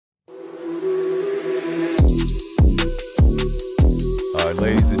right,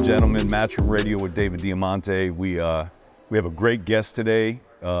 ladies and gentlemen, Matchroom Radio with David Diamante. We have a great guest today,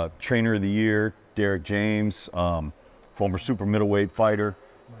 Trainer of the Year, Derrick James, former super middleweight fighter,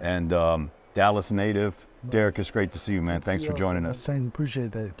 and Dallas native. Derrick, it's great to see you, man. Thanks for joining us. Thank you,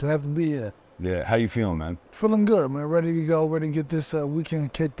 appreciate that. Glad to be here. Yeah, how you feeling, man? Feeling good, man. Ready to go, ready to get this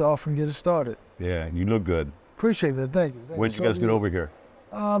weekend kicked off and get it started. Yeah, you look good. Appreciate that, thank you. When did you guys get over here?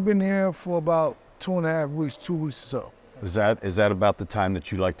 I've been here for about 2.5 weeks, 2 weeks or so. Is that about the time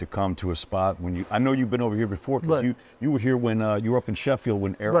that you like to come to a spot when you? I know you've been over here before because you were here when you were up in Sheffield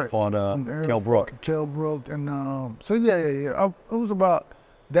when Errol fought Kell Brook. Kell Brook, and so yeah.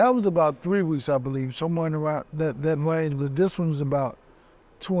 That was about 3 weeks, I believe, somewhere around that range. But this one's about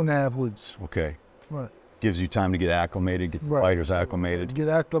 2.5 weeks. Okay. Right. Gives you time to get acclimated, get the fighters acclimated. Get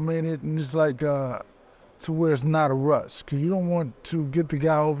acclimated, and it's like to where it's not a rush, because you don't want to get the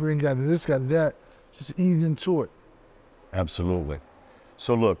guy over and got this, got that. Just ease into it. Absolutely.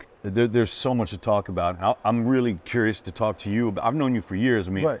 So look, there's so much to talk about. I'm really curious to talk to you. I've known you for years.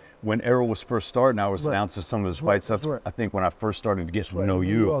 I mean, when Errol was first starting, I was announcing some of his fights. That's I think when I first started to get to know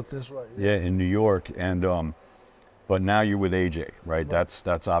you. New York, that's right. Yeah, in New York, and but now you're with AJ, right? That's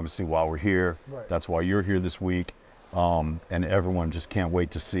obviously why we're here. That's why you're here this week, and everyone just can't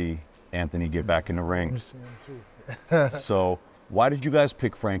wait to see Anthony get back in the ring. So why did you guys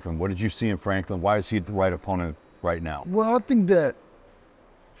pick Franklin? What did you see in Franklin? Why is he the right opponent right now? Well, I think that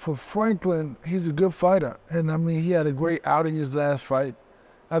for Franklin, he's a good fighter. And I mean, he had a great outing his last fight.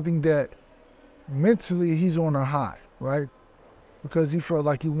 I think that mentally he's on a high, right? Because he felt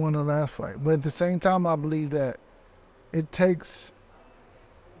like he won the last fight. But at the same time, I believe that it takes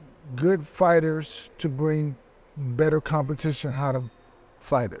good fighters to bring better competition out of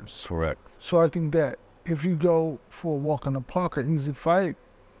fighters. Correct. So I think that if you go for a walk in the park, an easy fight,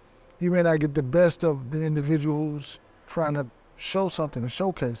 you may not get the best of the individuals trying to show something or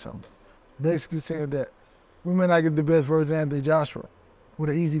showcase something. Basically saying that we may not get the best version of Anthony Joshua with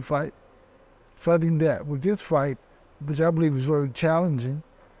an easy fight. So I think that with this fight, which I believe is very challenging,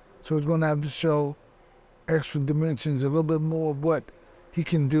 so it's going to have to show extra dimensions, a little bit more of what he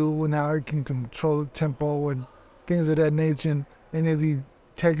can do and how he can control the tempo and things of that nature. And is he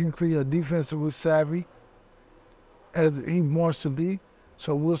technically or defensively savvy as he wants to be?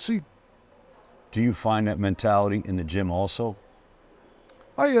 So we'll see. Do you find that mentality in the gym also?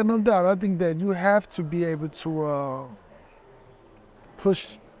 Oh yeah, no doubt. I think that you have to be able to push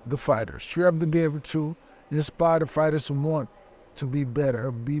the fighters. You have to be able to inspire the fighters to want to be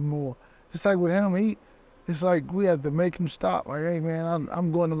better, be more. Just like with him, it's like we have to make him stop. Like, hey man,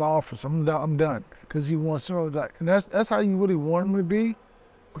 I'm going to the office. I'm done. Because he wants to, like, and that's how you really want him to be,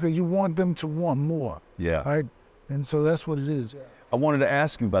 because you want them to want more. Yeah. Right. And so that's what it is. I wanted to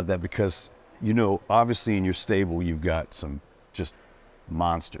ask you about that because, you know, obviously in your stable you've got some just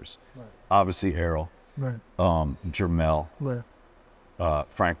monsters. Right. Obviously Errol, right. Jermell, right.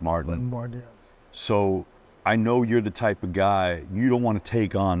 Frank Martin. So I know you're the type of guy, you don't want to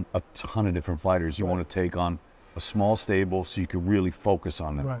take on a ton of different fighters. You want to take on a small stable so you can really focus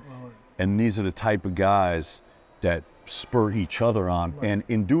on them. Right. And these are the type of guys that spur each other on, and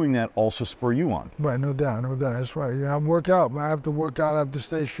in doing that also spur you on. Right, no doubt, that's right. Yeah, I work out, I have to work out, I have to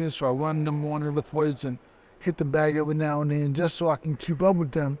stay fit, so I run in the morning, lift weights, and hit the bag every now and then, just so I can keep up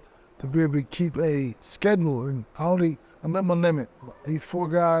with them, to be able to keep a schedule. And I'm at my limit. These 4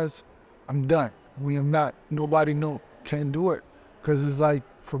 guys, I'm done. Nobody can do it, because it's like,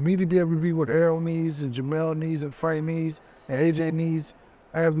 for me to be able to be what Errol needs, and Jermell needs, and Frank needs, and AJ needs,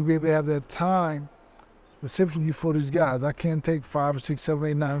 I have to be able to have that time specifically for these guys. I can't take 5 or 6, 7,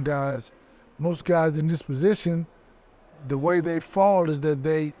 8, 9 guys. Most guys in this position, the way they fall is that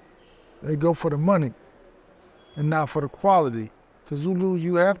they go for the money and not for the quality. Because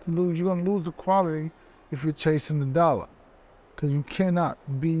you have to lose. You're going to lose the quality if you're chasing the dollar. Because you cannot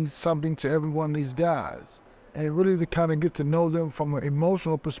be something to every one of these guys. And really to kind of get to know them from an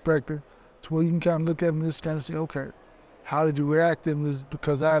emotional perspective, to where you can kind of look at them and just kind of say, okay, how did you react to them?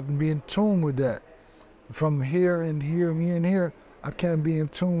 Because I have to be in tune with that. From here and here and here and here, I can't be in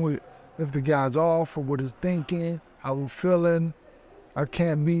tune with if the guy's off or what he's thinking, how he's feeling. I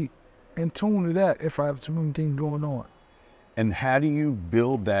can't be in tune to that if I have too many things going on. And how do you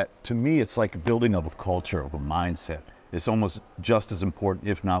build that? To me, it's like a building of a culture, of a mindset. It's almost just as important,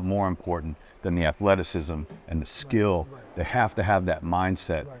 if not more important, than the athleticism and the skill. They have to have that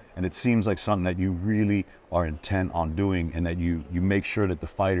mindset. And it seems like something that you really are intent on doing, and that you make sure that the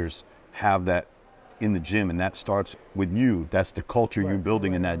fighters have that in the gym, and that starts with you. That's the culture you're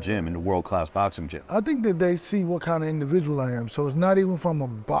building in that gym, in the world-class boxing gym. I think that they see what kind of individual I am. So it's not even from a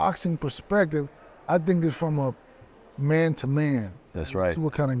boxing perspective. I think it's from a man-to-man That's right. See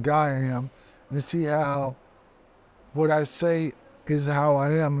what kind of guy I am, and see how what I say is how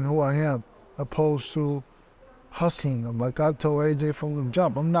I am and who I am, opposed to hustling them. Like I told AJ from the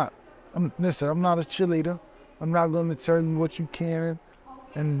jump, listen, I'm not a cheerleader. I'm not going to tell you what you can,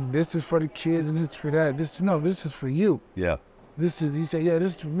 and this is for the kids and this is for that. This is for you. Yeah. You say, yeah,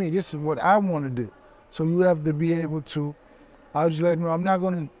 this is for me. This is what I want to do. So you have to be able to, I'll just let you know, I'm not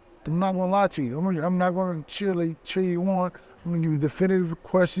going to lie to you. I'm not going to cheer you on. I'm going to give you definitive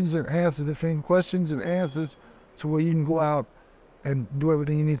questions and answers, definitive questions and answers to where you can go out and do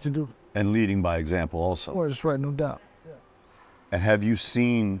everything you need to do. And leading by example also. Oh, that's right, no doubt. Yeah. And have you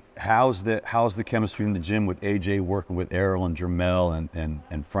seen, how's the chemistry in the gym with AJ working with Errol and Jermel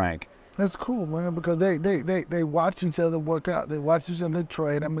and Frank? That's cool, man, because they watch each other work out. They watch each other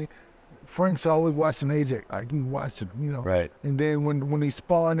train. I mean, Frank's always watching AJ. Like, he watching, you know. Right. And then when he's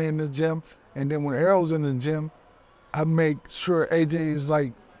sparring in the gym, and then when Errol's in the gym, I make sure AJ is,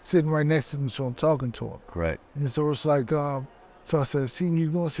 like, sitting right next to him, so I'm talking to him. Right. And so it's like, so I said, see,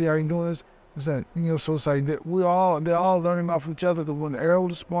 you going to see how you doing this? I said, you know, so it's like, they're all learning off each other. Because when Errol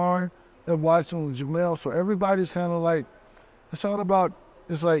is sparring, they're watching with Jermel. So everybody's kind of like, it's all about,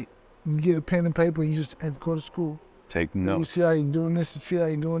 it's like, you get a pen and paper, you just have to go to school. Take notes. You see how you're doing this, you see how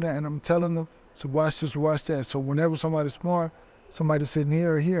you're doing that, and I'm telling them, so watch this, watch that. So whenever somebody's smart, somebody's sitting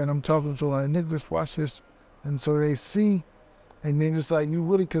here or here, and I'm talking to like, Nicholas, watch this. And so they see, and then it's like,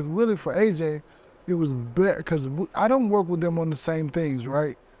 because really for AJ, it was better, because I don't work with them on the same things,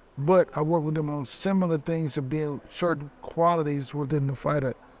 right? But I work with them on similar things to build certain qualities within the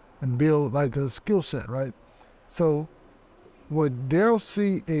fighter and build like a skill set, right? So what they'll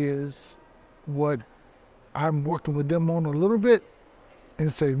see is what I'm working with them on a little bit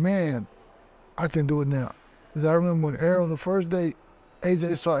and say, man, I can do it now. Because I remember when Errol, the first day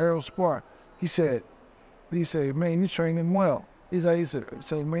AJ saw Errol spar, he said, man, you're training well. He said,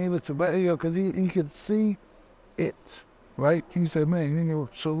 man, listen, because he could see it, right? He said, man, you know,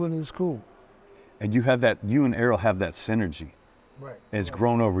 so really it's cool. And you and Errol have that synergy. Right. It's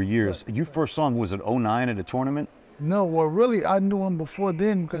grown over years. Right. You first saw him, was it 09 at a tournament? No, well, really, I knew him before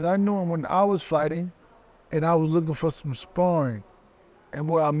then because I knew him when I was fighting and I was looking for some sparring. And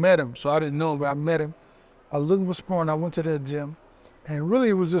well, I met him, so I didn't know him, but I met him. I was looking for sparring. I went to that gym. And really,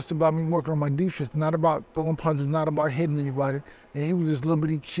 it was just about me working on my defense, not about throwing punches, not about hitting anybody. And he was this little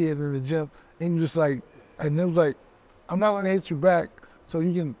bitty kid in the gym. And he was just like, and it was like, I'm not going to hit you back, so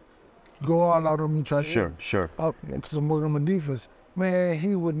you can go all out on me trying to hit me. Sure. Because I'm working on my defense. Man,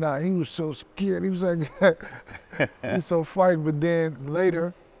 he would not. He was so scared. He was like, he's so frightened. But then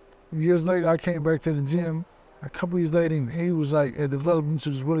later, years later, I came back to the gym. A couple years later, and he was like developing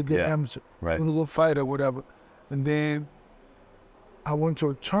to this really good amateur, really good fighter, whatever. And then I went to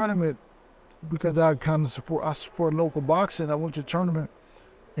a tournament because I kind of support local boxing. I went to a tournament,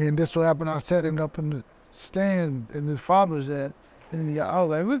 and this what happened. I sat him up in the stand, and his father's there. And I was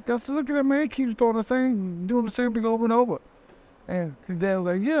like, look at that man. He keeps doing the same thing over and over. And his dad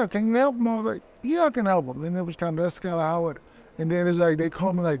was like, yeah, can you help him? I was like, yeah, I can help him. And that's kind of how it. And then it's like they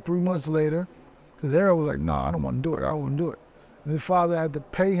called me like 3 months later, because Errol was like, no, I don't want to do it. I won't do it. And his father had to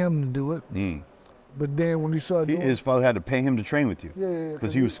pay him to do it. But then when he started doing his father had to pay him to train with you. Yeah.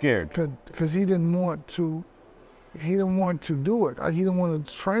 Because he was scared. Because he didn't want to. He didn't want to do it. He didn't want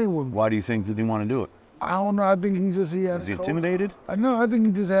to train with me. Why do you think he didn't want to do it? I don't know. I think he had Was he intimidated? I think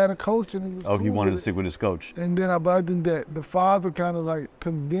he just had a coach. And he wanted to stick with his coach. And then I think that the father kind of like,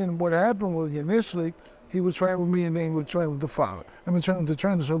 because then what happened was initially he would train with me and then he would train with the father. I mean, train with the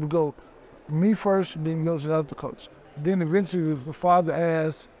trainer. So it would go me first and then he goes to the other coach. Then eventually the father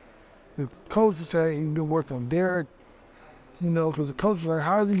asked the coach to say he'd been working on Derrick, you know, because the coach was like,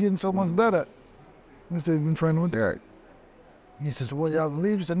 how is he getting so much better? He said, he's been training with Derrick. He said, so what, y'all gonna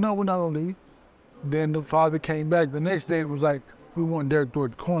leave? He said, no, we're not gonna leave. Then the father came back. The next day it was like, we want Derrick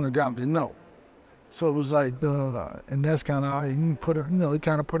toward the corner, got him to no. So it was like, and that's kind of how he put him, you know, he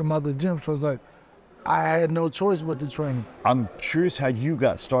kind of put him out of the gym. So it was like, I had no choice but to train. I'm curious how you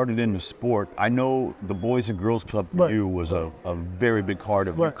got started in the sport. I know the Boys and Girls Club for you was a very big part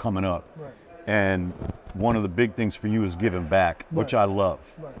of you coming up. And one of the big things for you is giving back, which I love,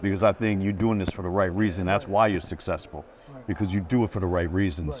 because I think you're doing this for the right reason. That's why you're successful, because you do it for the right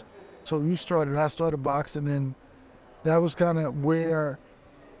reasons. So I started boxing, and that was kind of where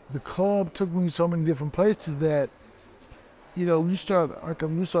the club took me so many different places that, you know, we start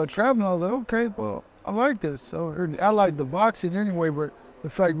traveling. I was like, okay, well, I like this. So I like the boxing anyway, but the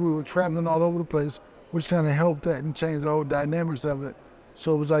fact we were traveling all over the place, which kind of helped that and changed the whole dynamics of it.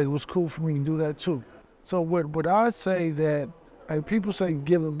 So it was cool for me to do that too. So what I say that, like people say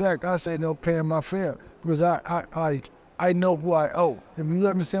giving back, I say no, paying my fare, because I I know who I owe. If you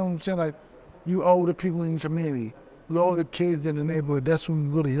understand what I'm saying, like, you owe the people in your community. You owe the kids in the neighborhood. That's what you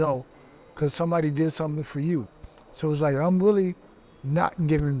really owe, because somebody did something for you. So it's like, I'm really not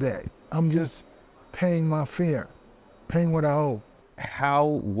giving back. I'm just paying my fare, paying what I owe. How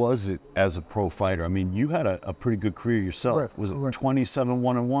was it as a pro fighter? I mean, you had a pretty good career yourself. Right, was it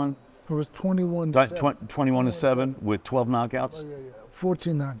 27-1-1? It was 21-7 with 12 knockouts? Oh, yeah.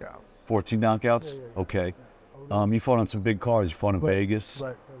 14 knockouts. 14 knockouts? Yeah. Okay. You fought on some big cards. You fought in Vegas.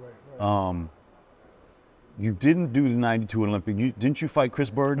 Right. You didn't do the 92 Olympic. Didn't you fight Chris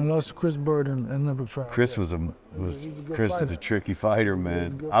Bird? I lost to Chris Bird in Olympic trial. Chris is a tricky fighter,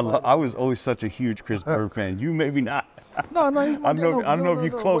 man. I was always such a huge Chris Bird fan. You maybe not. No, I don't know if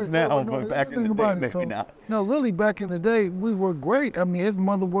you're close now, but back in the day, maybe not. No, really, back in the day, we were great. I mean, his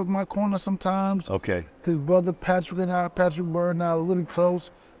mother worked my corner sometimes. Okay. His brother Patrick Bird and I were really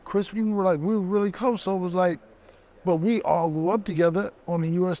close. Chris, we were really close. So it was like, but we all grew up together on the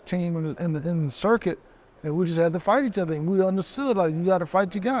U.S. team in the circuit, and we just had to fight each other. And we understood, like, you got to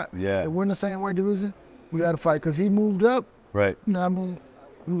fight you got. Yeah. If we're in the same weight division, we got to fight, because he moved up. Right. You know, I mean,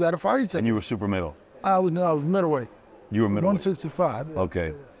 we got to fight each other. And you were super middle? I was middleweight. You were middleweight? 165. Yeah.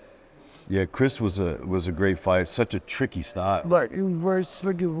 Okay. Yeah, Chris was a great fighter. Such a tricky style. Right. He was very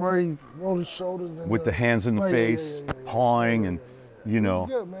slick, very roll his shoulders. And, with the hands in the face, pawing, and you know.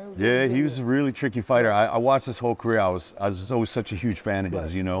 He was a really tricky fighter. I watched his whole career. I was always such a huge fan of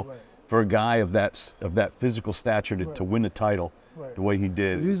his, you know. Right. For a guy of that physical stature to win the title the way he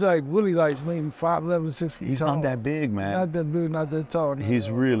did. He's like really like maybe 5'11", 6 feet He's tall. not that big, man. Not that big, not that tall. He's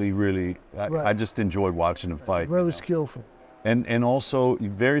really, I just enjoyed watching him fight. Very skillful. And also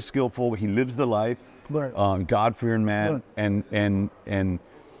very skillful. He lives the life. Right. God-fearing man, and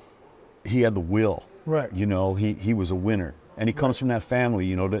he had the will. Right. You know, he was a winner. And he comes from that family,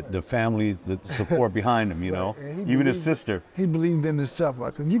 you know, the family, the support behind him, you know, even his sister. He believed in himself.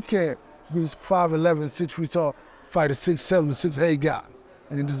 Like, you can't be 5'11", 6 feet tall, fight a 6'7", 6'8" guy,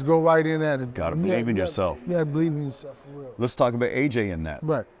 and just go right in at it. Gotta believe in yourself. You gotta believe in yourself for real. Let's talk about AJ in that.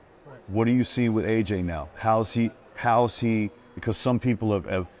 Right. What do you see with AJ now? How's he, because some people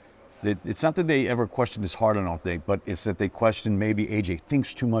have it's not that they ever question his heart, I don't think, but it's that they question maybe AJ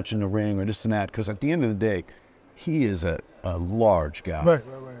thinks too much in the ring or this and that, because at the end of the day, he is a large guy. Right.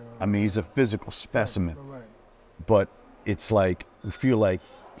 I mean, he's a physical specimen. Right. But it's like, we feel like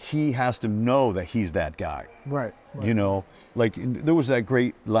he has to know that he's that guy. Right. You know, like there was that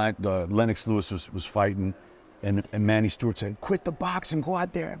great line, Lennox Lewis was fighting, and Manny Stewart said, quit the boxing, go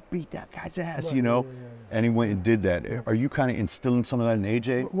out there and beat that guy's ass, you know? And he went and did that. Are you kind of instilling some of that in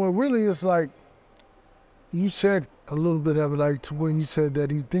AJ? Well, really, it's like, you said a little bit of it, like to when you said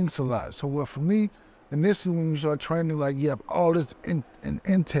that he thinks a lot. So, well, for me, initially when you start training, like, you have all this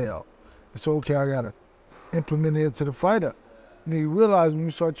intel. It's okay, I gotta implement it into the fighter. And then you realize when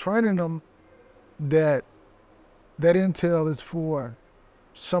you start training them that intel is for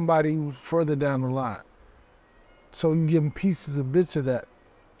somebody who's further down the line. So you give him pieces of bits of that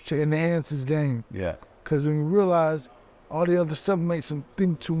to enhance his game. Yeah. Because when you realize all the other stuff makes him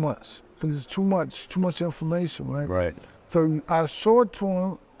think too much. Because it's too much information, right? Right. So I showed it to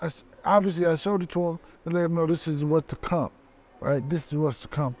him. Obviously, I showed it to him to let him know this is what's to come, right? This is what's to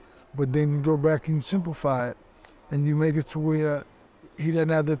come. But then you go back and you simplify it, and you make it to where he doesn't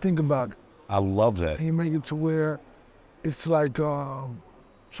have to think about it. I love that. And you make it to where it's like, so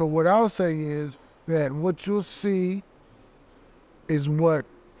what I'll say is that what you'll see is what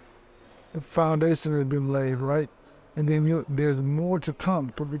the foundation has been laid, right? And then there's more to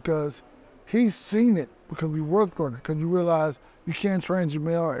come, but because he's seen it, because we worked on it, because you realize you can't train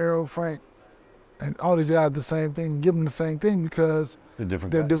Jermaine, Errol, Frank, and all these guys the same thing, give them the same thing, because they're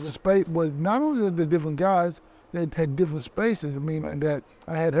different space. But not only are they different guys, they had different spaces. I mean, that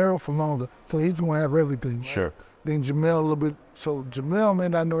I had Errol for longer, so he's going to have everything. Right? Sure. Then Jamel a little bit, so Jamel may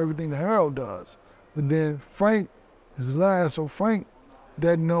not know everything that Errol does, but then Frank is last, so Frank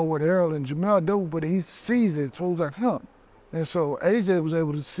doesn't know what Errol and Jamel do, but he sees it, so it's like, huh. And so AJ was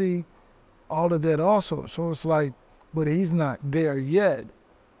able to see all of that also. So it's like, but he's not there yet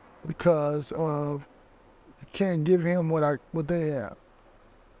because of, you can't give him what they have.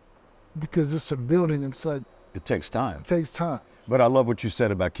 Because it's a building and such. It takes time. It takes time. But I love what you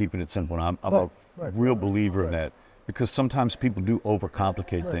said about keeping it simple. And I'm a real believer in that, because sometimes people do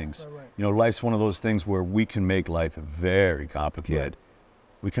overcomplicate things. You know, life's one of those things where we can make life very complicated.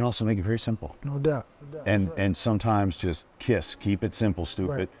 We can also make it very simple. No doubt. And sometimes just keep it simple,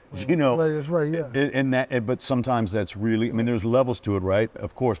 stupid. You know. That's right, yeah. But sometimes that's really, I mean, there's levels to it, right?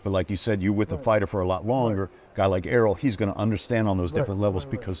 Of course, but like you said, you're with a fighter for a lot longer. guy like Errol, he's going to understand on those different levels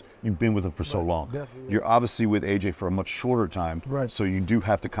because you've been with him for so long. Definitely. You're obviously with AJ for a much shorter time, so you do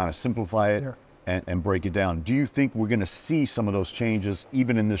have to kind of simplify it and break it down. Do you think we're going to see some of those changes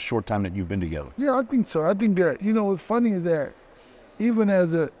even in this short time that you've been together? Yeah, I think so. I think that, you know, what's funny is that even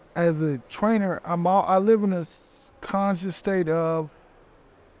as a trainer, I live in a conscious state of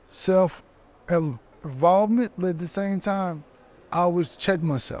self-involvement, but at the same time, I always check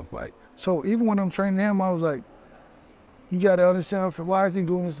myself, right? So even when I'm training him, I was like, you got to understand, why is he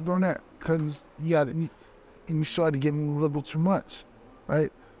doing this and doing that? Because and you started getting a little bit too much,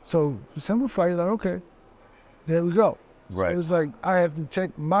 right? So to simplify, you're like, okay, there we go. Right. So it's like, I have to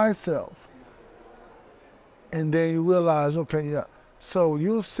check myself. And then you realize, okay, yeah. So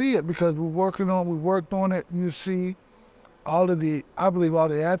you'll see it because we worked on it. You see I believe all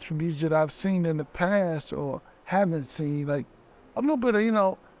the attributes that I've seen in the past or haven't seen, like a little bit of, you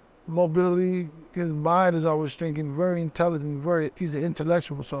know, mobility. His mind is always thinking, very intelligent, he's an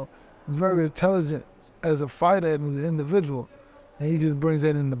intellectual, so he's very intelligent as a fighter and as an individual. And he just brings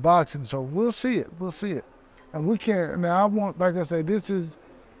that into boxing. So we'll see it. And we can't, now like I say, this is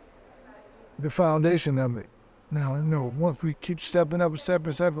the foundation of it. Now, you know, once we keep stepping up, you start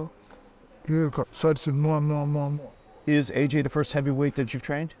to more. Is AJ the first heavyweight that you've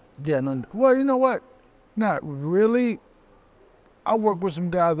trained? Yeah, no. Well, you know what? Not really. I worked with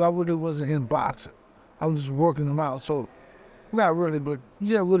some guys I really wasn't in boxing. I was just working them out. So, not really, but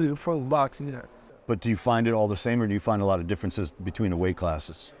yeah, really the first boxing, yeah. But do you find it all the same, or do you find a lot of differences between the weight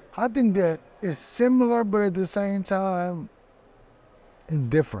classes? I think that it's similar, but at the same time, it's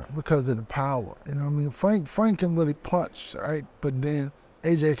different because of the power. You know what I mean? Frank can really punch, right? But then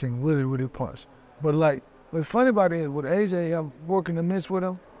AJ can really, really punch. But like, what's funny about it is with AJ, I'm working the mitts with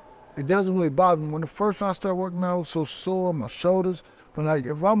him. It doesn't really bother me. When the first time I started working, I was so sore, my shoulders. But like,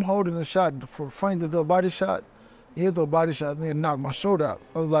 if I'm holding a shot for Frank to do a body shot, he'll throw a body shot and then knock my shoulder out.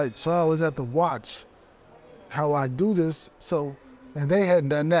 I was like, so I always have to watch how I do this. So, and they hadn't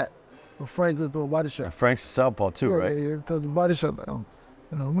done that. But Frank would throw a body shot. And Frank's a southpaw too, right? Yeah, he throws a body shot. You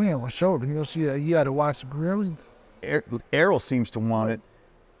know, man, my shoulder. You know, so you got to watch it. Really? Errol seems to want it.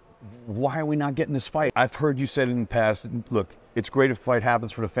 Why are we not getting this fight? I've heard you said in the past, look, it's great if a fight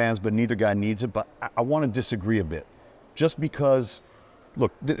happens for the fans, but neither guy needs it. But I want to disagree a bit. Just because,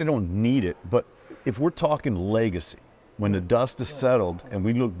 look, they don't need it, but if we're talking legacy, when the dust is settled and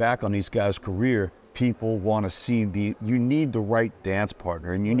we look back on these guys' career, people want to see you need the right dance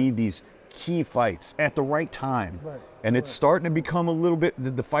partner, and you need these key fights at the right time. And it's starting to become a little bit,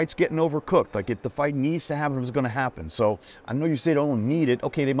 the fight's getting overcooked. Like, if the fight needs to happen, it's going to happen. So I know you say they don't need it.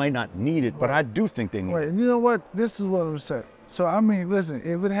 Okay, they might not need it, but I do think they need it. You know what? This is what I'm saying. So, I mean, listen,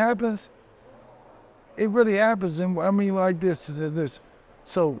 if it happens, it really happens. And I mean, like this is this.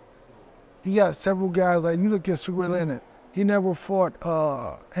 So you got several guys, like you look at Sugar Leonard. He never fought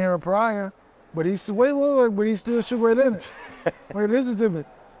Aaron Pryor, but he's, but he's still Sugar Leonard. Wait, this is different.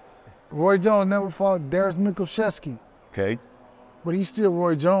 Roy Jones never fought Derek Michalczewski. Okay. But he's still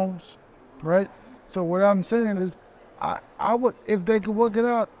Roy Jones, right? So what I'm saying is, I would, if they could work it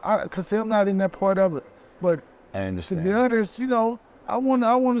out, because I'm not in that part of it. But I understand. To be honest, you know, I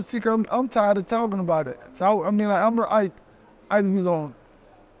want to see. I'm tired of talking about it. So I mean, like, we gonna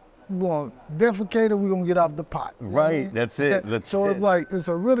defecate or we gonna get off the pot. Right. Know? That's it. It's like, it's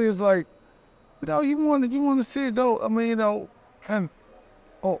like, you know, you want to see it though. I mean, you know, and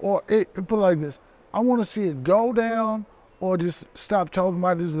or it put it like this. I want to see it go down, or just stop talking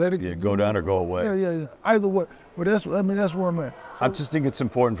about it, just let it go down or go away. Yeah. Either way. But that's where I'm at. So, I just think it's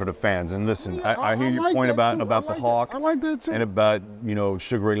important for the fans. And listen, yeah, I hear your point about the Hawk. I like that too. And about, you know,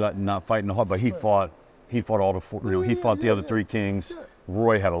 Sugar Ray not fighting the Hawk, but he fought all the four, you know, he fought the other three kings. Yeah.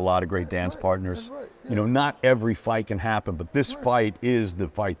 Roy had a lot of great dance partners. Right. Yeah. You know, not every fight can happen, but this fight is the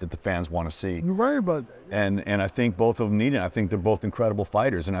fight that the fans want to see. You're right about that. Yeah. And I think both of them need it. I think they're both incredible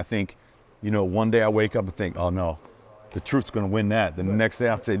fighters. And I think, you know, one day I wake up and think, oh no, the truth's going to win that. Then the next day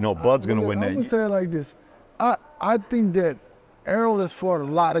I'll say, no, Bud's going to win that. I'm going to say it like this. I think that Errol has fought a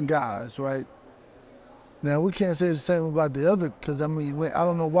lot of guys, right? Now, we can't say the same about the other, because, I mean, I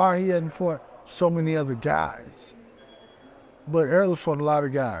don't know why he hadn't fought so many other guys. But Errol fought a lot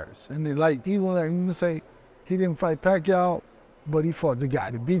of guys. And they, like, even like, you can say he didn't fight Pacquiao, but he fought the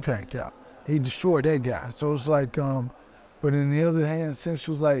guy that beat Pacquiao. He destroyed that guy. So it's like, but on the other hand, since she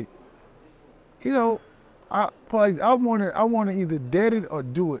was like, you know, I want to either dead it or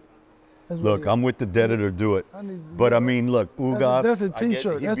do it. Look, I'm with the dead it or do it. But I mean, look, Ugas, that's a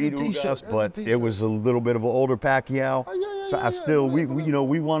T-shirt. He beat Ugas, but it was a little bit of an older Pacquiao. So I still, we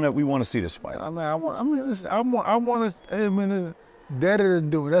want to see this fight. I mean, listen, I want to. I mean, Deader than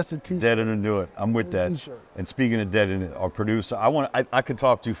do it. That's the t-shirt. Deader than do it. I'm with that. And speaking of deader, our producer, I could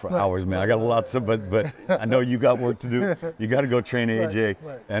talk to you for hours, man. I got a lot to, but I know you got work to do. You got to go train AJ.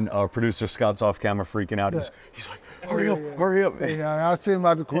 And our producer Scott's off camera freaking out. He's like, hurry up, hurry up. Yeah, I see him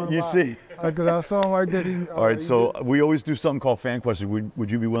out the corner. You see? I saw him right there. All right, so we always do something called fan questions. Would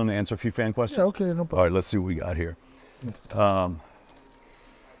you be willing to answer a few fan questions? Yeah, okay, no problem. All right, let's see what we got here.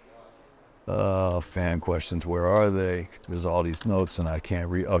 Fan questions, where are they? There's all these notes and I can't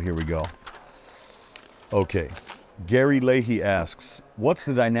read. Oh, here we go. Okay. Gary Leahy asks, what's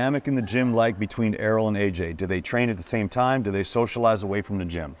the dynamic in the gym like between Errol and AJ? Do they train at the same time? Do they socialize away from the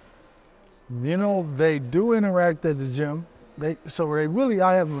gym? You know, they do interact at the gym. I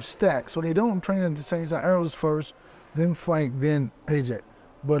have them stacked. So they don't train at the same time. Errol's first, then Frank, then AJ.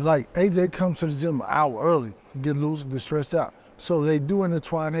 But like AJ comes to the gym an hour early to get loose and get stressed out. So they do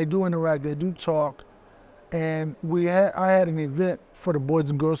intertwine, they do interact, they do talk. And I had an event for the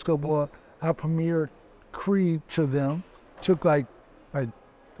Boys and Girls Club where I premiered Creed to them. Took like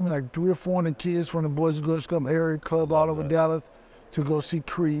 300 or 400 kids from the Boys and Girls Club area club all over Dallas to go see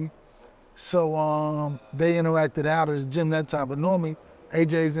Creed. So they interacted out at the gym that time. But normally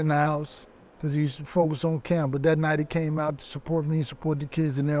AJ's in the house because he's focused on camp. But that night he came out to support me, support the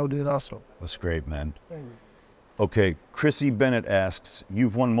kids, and Errol did also. That's great, man. Thank you. Okay, Chrissy Bennett asks,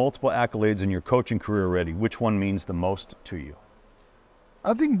 you've won multiple accolades in your coaching career already. Which one means the most to you?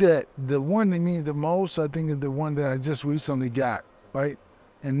 I think that the one that means the most, I think, is the one that I just recently got, right?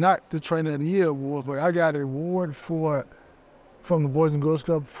 And not the Trainer of the Year award, but I got an award from the Boys and Girls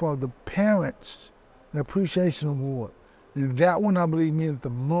Club for the parents, the appreciation award. And that one I believe means the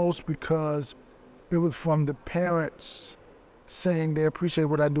most because it was from the parents saying they appreciate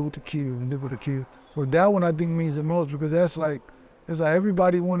what I do with the kids and do with the kids. So that one I think means the most because it's like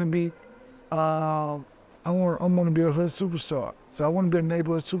everybody want to be, I want to be a hood superstar. So I want to be a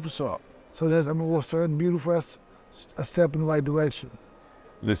neighborhood superstar. So that's, it's beautiful, that's a step in the right direction.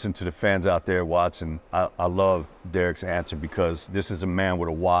 Listen to the fans out there watching. I love Derrick's answer because this is a man with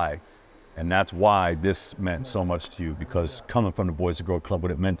a why. And that's why this meant so much to you, because coming from the Boys and Girls Club,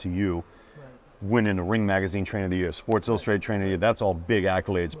 what it meant to you, winning the Ring Magazine Trainer of the Year, Sports Illustrated Trainer of the Year, that's all big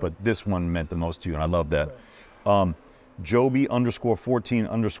accolades, but this one meant the most to you, and I love that.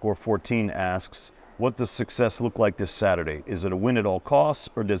 Joby_14_14 asks, what does success look like this Saturday? Is it a win at all costs,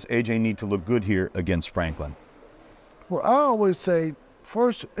 or does AJ need to look good here against Franklin? Well, I always say,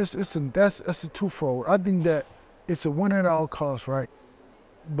 first, it's a twofold. I think that it's a win at all costs, right?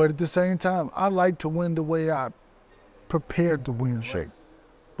 But at the same time, I like to win the way I prepared to win.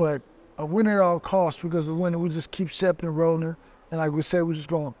 But a win at all costs, because the winner, we just keep stepping and rolling. And like we said, we're just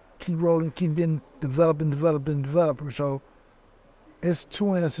going to keep rolling, keep getting developing. So it's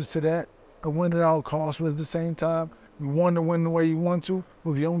two answers to that. A win at all costs, but at the same time, you want to win the way you want to.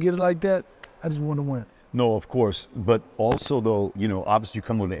 But if you don't get it like that, I just want to win. No, of course. But also, though, you know, obviously you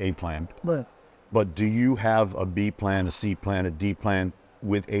come with an A plan. But do you have a B plan, a C plan, a D plan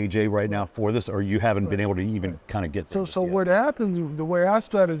with AJ right now for this, or you haven't been able to even kind of get there? So what happens, the way I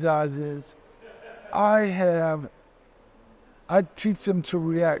strategize is I teach them to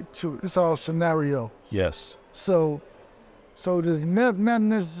react to, it's all scenario. Yes. So there's not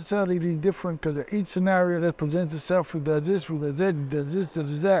necessarily different, because each scenario that presents itself, who does this, who does that, does this,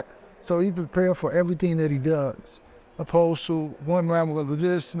 does that. So he prepare for everything that he does, opposed to one round will do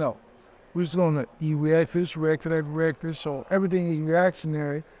this. No, we're just gonna react to this. So everything is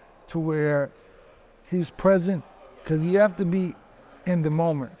reactionary to where he's present, because you have to be in the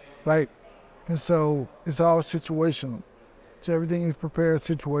moment, right? And so it's all situational. So everything is prepared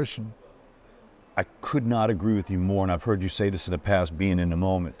situational. I could not agree with you more, and I've heard you say this in the past, being in the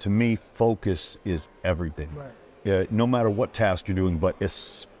moment. To me, focus is everything. No matter what task you're doing, but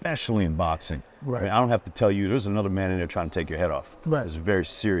especially in boxing. I mean, I don't have to tell you, there's another man in there trying to take your head off. It's very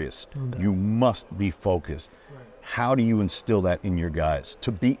serious. You must be focused. How do you instill that in your guys,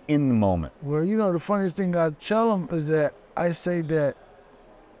 to be in the moment? Well, you know, the funniest thing I tell them is that I say that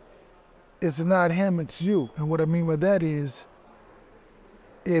it's not him, it's you. And what I mean by that is,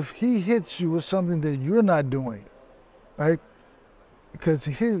 if he hits you with something that you're not doing, right? Because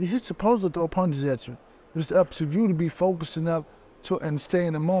he's supposed to throw punches at you. It's up to you to be focused enough and stay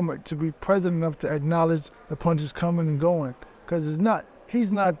in the moment, to be present enough to acknowledge the punches coming and going. Because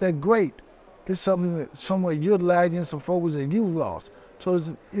he's not that great. It's something that somewhere you're lagging some focus and you've lost. So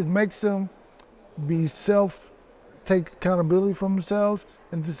it makes them take accountability for themselves.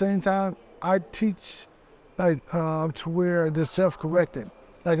 And at the same time, I teach to where they're self-correcting.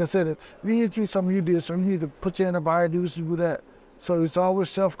 Like I said, if you hit you something you did, something you need to put your hand up, I do this, do that. So it's always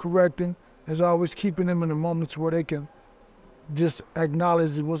self-correcting. It's always keeping them in the moments where they can just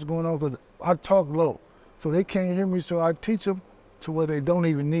acknowledge what's going on, because I talk low. So they can't hear me, so I teach them to where they don't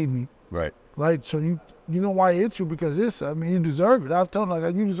even need me. Right. Right, so you know why I hit you, because this, I mean, you deserve it. I tell them,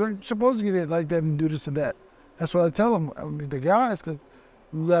 like, you're supposed to get it like that and do this and that. That's what I tell them, I mean, the guys, because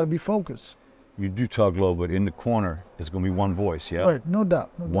you got to be focused. You do talk low, but in the corner, it's going to be one voice, yeah? Right, no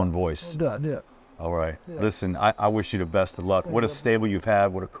doubt. One voice. No doubt, yeah. All right. Yeah. Listen, I wish you the best of luck. What a stable you've had,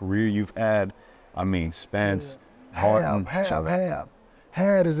 what a career you've had. I mean, Spence, Harton.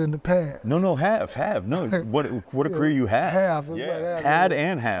 Had is in the past. No, have. No, what a career you had. Had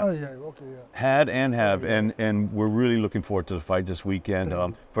and have. Oh, yeah, okay, yeah. Had and have, and we're really looking forward to the fight this weekend.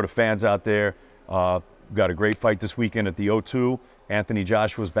 For the fans out there, got a great fight this weekend at the O2. Anthony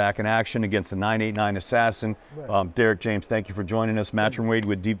Joshua's back in action against the 989 assassin. Right. Derrick James, thank you for joining us. Matchroom Radio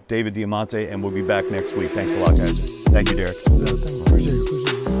with David Diamante, and we'll be back next week. Thanks a lot, guys. Thank you, Derrick. Yeah, thank you. Appreciate it.